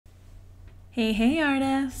Hey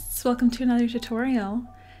artists! Welcome to another tutorial.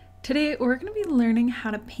 Today we're going to be learning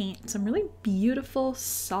how to paint some really beautiful,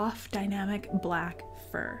 soft, dynamic black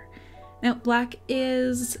fur. Now black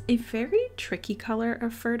is a very tricky color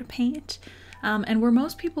of fur to paint, and where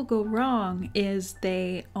most people go wrong is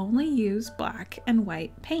they only use black and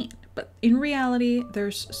white paint, but in reality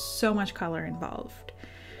there's so much color involved.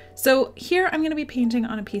 So here I'm going to be painting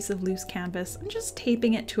on a piece of loose canvas. I'm just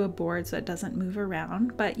taping it to a board so it doesn't move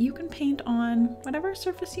around, but you can paint on whatever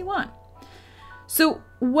surface you want. So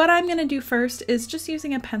what I'm going to do first is just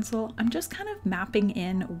using a pencil, I'm just kind of mapping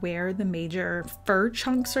in where the major fur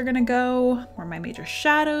chunks are going to go, where my major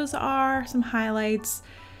shadows are, some highlights,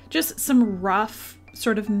 just some rough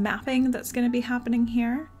sort of mapping that's going to be happening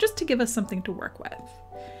here, just to give us something to work with.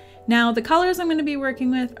 Now the colors I'm going to be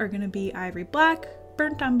working with are going to be ivory black,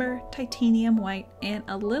 burnt umber, titanium white, and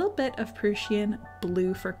a little bit of Prussian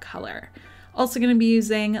blue for color. Also going to be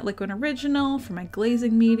using Liquin Original for my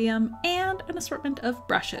glazing medium and an assortment of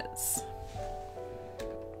brushes.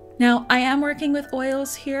 Now I am working with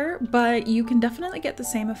oils here, but you can definitely get the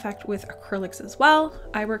same effect with acrylics as well.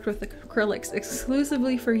 I worked with acrylics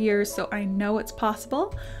exclusively for years, so I know it's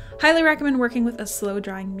possible. Highly recommend working with a slow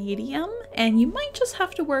drying medium, and you might just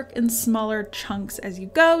have to work in smaller chunks as you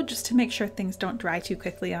go just to make sure things don't dry too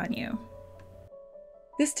quickly on you.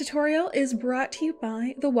 This tutorial is brought to you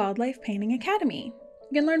by the Wildlife Painting Academy.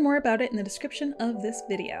 You can learn more about it in the description of this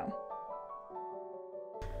video.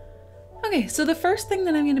 Okay, so the first thing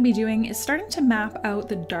that I'm going to be doing is starting to map out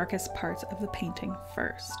the darkest parts of the painting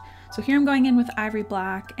first. So here I'm going in with ivory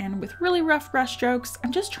black, and with really rough brush strokes,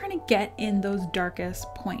 I'm just trying to get in those darkest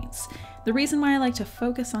points. The reason why I like to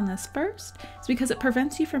focus on this first is because it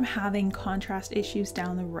prevents you from having contrast issues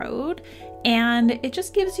down the road, and it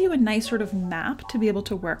just gives you a nice sort of map to be able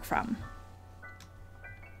to work from.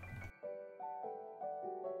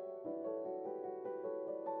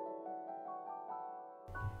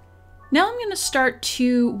 Now I'm going to start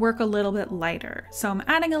to work a little bit lighter. So I'm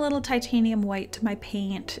adding a little titanium white to my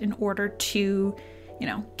paint in order to,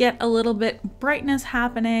 get a little bit brightness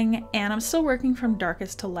happening. And I'm still working from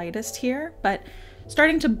darkest to lightest here, but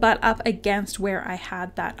starting to butt up against where I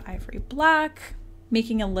had that ivory black,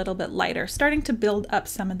 making a little bit lighter, starting to build up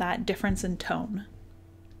some of that difference in tone.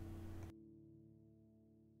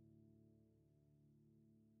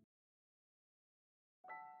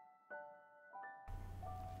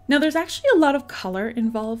 Now there's actually a lot of color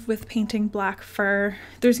involved with painting black fur.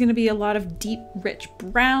 There's going to be a lot of deep, rich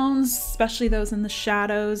browns, especially those in the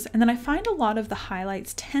shadows. And then I find a lot of the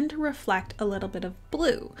highlights tend to reflect a little bit of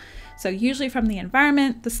blue. So usually from the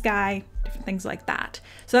environment, the sky, different things like that.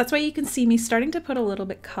 So that's why you can see me starting to put a little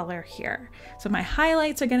bit color here. So my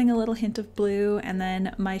highlights are getting a little hint of blue, and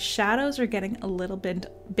then my shadows are getting a little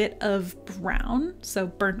bit of brown. So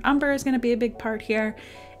burnt umber is going to be a big part here.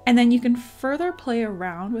 And then you can further play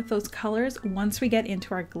around with those colors once we get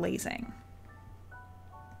into our glazing.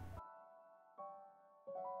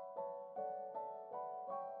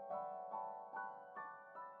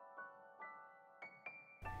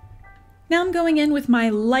 Now I'm going in with my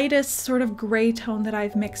lightest sort of gray tone that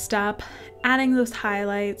I've mixed up, adding those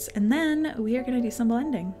highlights, and then we are going to do some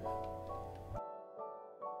blending.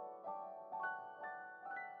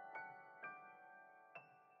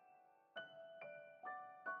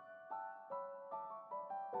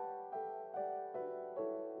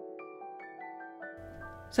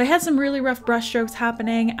 So I had some really rough brush strokes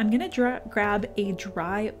happening. I'm gonna grab a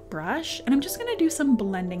dry brush, and I'm just gonna do some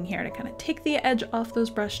blending here to kind of take the edge off those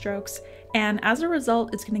brush strokes. And as a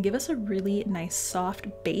result, it's gonna give us a really nice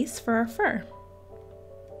soft base for our fur.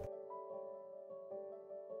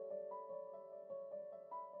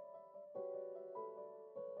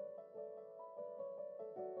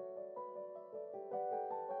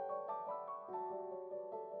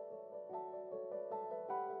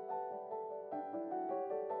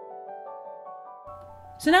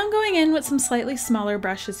 So now I'm going in with some slightly smaller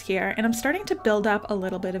brushes here, and I'm starting to build up a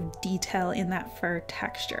little bit of detail in that fur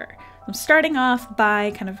texture. I'm starting off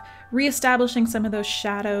by kind of reestablishing some of those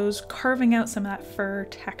shadows, carving out some of that fur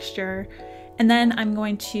texture, and then I'm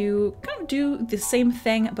going to kind of do the same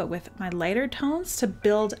thing but with my lighter tones to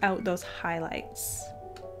build out those highlights.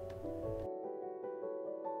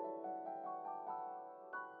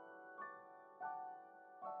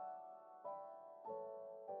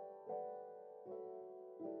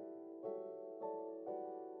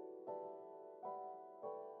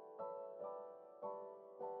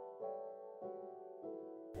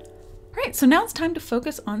 All right, so now it's time to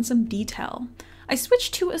focus on some detail. I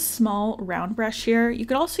switched to a small round brush here. You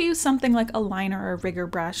could also use something like a liner or a rigger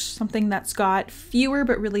brush, something that's got fewer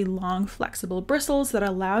but really long flexible bristles that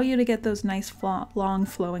allow you to get those nice long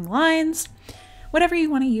flowing lines, whatever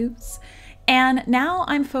you want to use. And now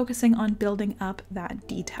I'm focusing on building up that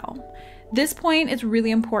detail. This point, it's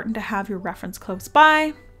really important to have your reference close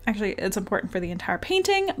by. Actually, it's important for the entire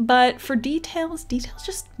painting, but for details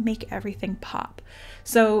just make everything pop.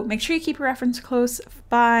 So make sure you keep your reference close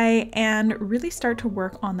by and really start to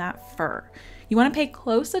work on that fur. You want to pay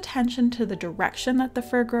close attention to the direction that the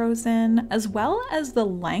fur grows in, as well as the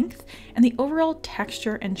length and the overall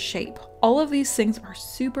texture and shape. All of these things are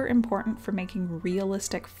super important for making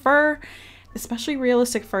realistic fur, especially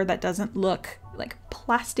realistic fur that doesn't look like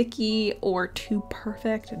plasticky or too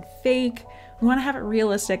perfect and fake. We want to have it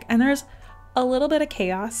realistic, and there's a little bit of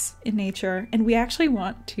chaos in nature, and we actually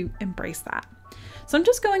want to embrace that. So I'm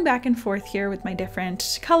just going back and forth here with my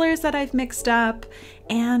different colors that I've mixed up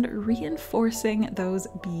and reinforcing those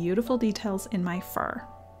beautiful details in my fur.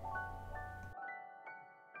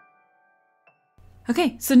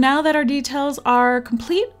 Okay, so now that our details are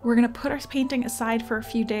complete, we're gonna put our painting aside for a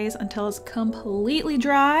few days until it's completely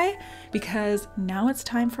dry, because now it's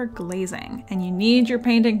time for glazing, and you need your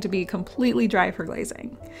painting to be completely dry for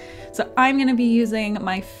glazing. So I'm gonna be using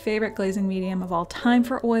my favorite glazing medium of all time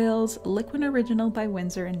for oils, Liquin Original by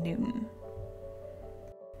Windsor and Newton.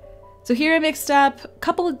 So here I mixed up a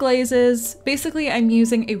couple of glazes. Basically, I'm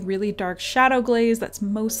using a really dark shadow glaze that's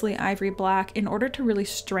mostly ivory black in order to really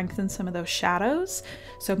strengthen some of those shadows.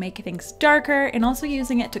 So make things darker, and also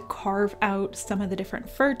using it to carve out some of the different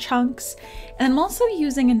fur chunks. And I'm also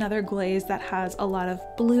using another glaze that has a lot of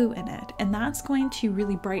blue in it, and that's going to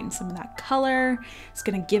really brighten some of that color. It's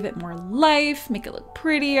gonna give it more life, make it look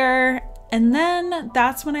prettier. And then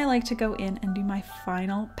that's when I like to go in and do my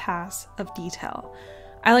final pass of detail.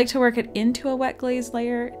 I like to work it into a wet glaze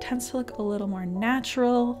layer. It tends to look a little more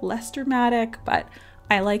natural, less dramatic, but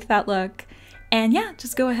I like that look. And yeah,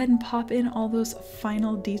 just go ahead and pop in all those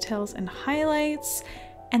final details and highlights,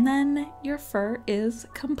 and then your fur is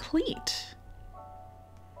complete.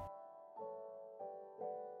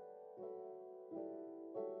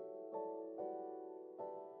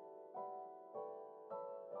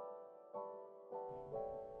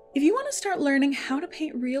 If you want to start learning how to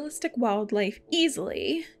paint realistic wildlife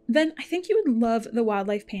easily, then I think you would love the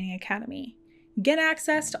Wildlife Painting Academy. Get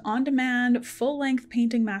access to on-demand, full-length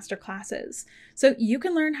painting masterclasses, so you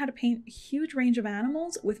can learn how to paint a huge range of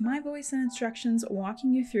animals with my voice and instructions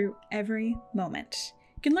walking you through every moment.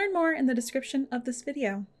 You can learn more in the description of this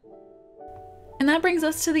video. And that brings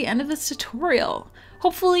us to the end of this tutorial.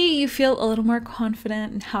 Hopefully you feel a little more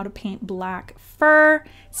confident in how to paint black fur.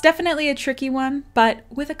 It's definitely a tricky one, but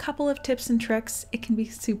with a couple of tips and tricks, it can be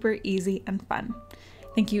super easy and fun.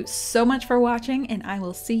 Thank you so much for watching, and I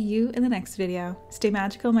will see you in the next video. Stay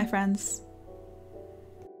magical, my friends.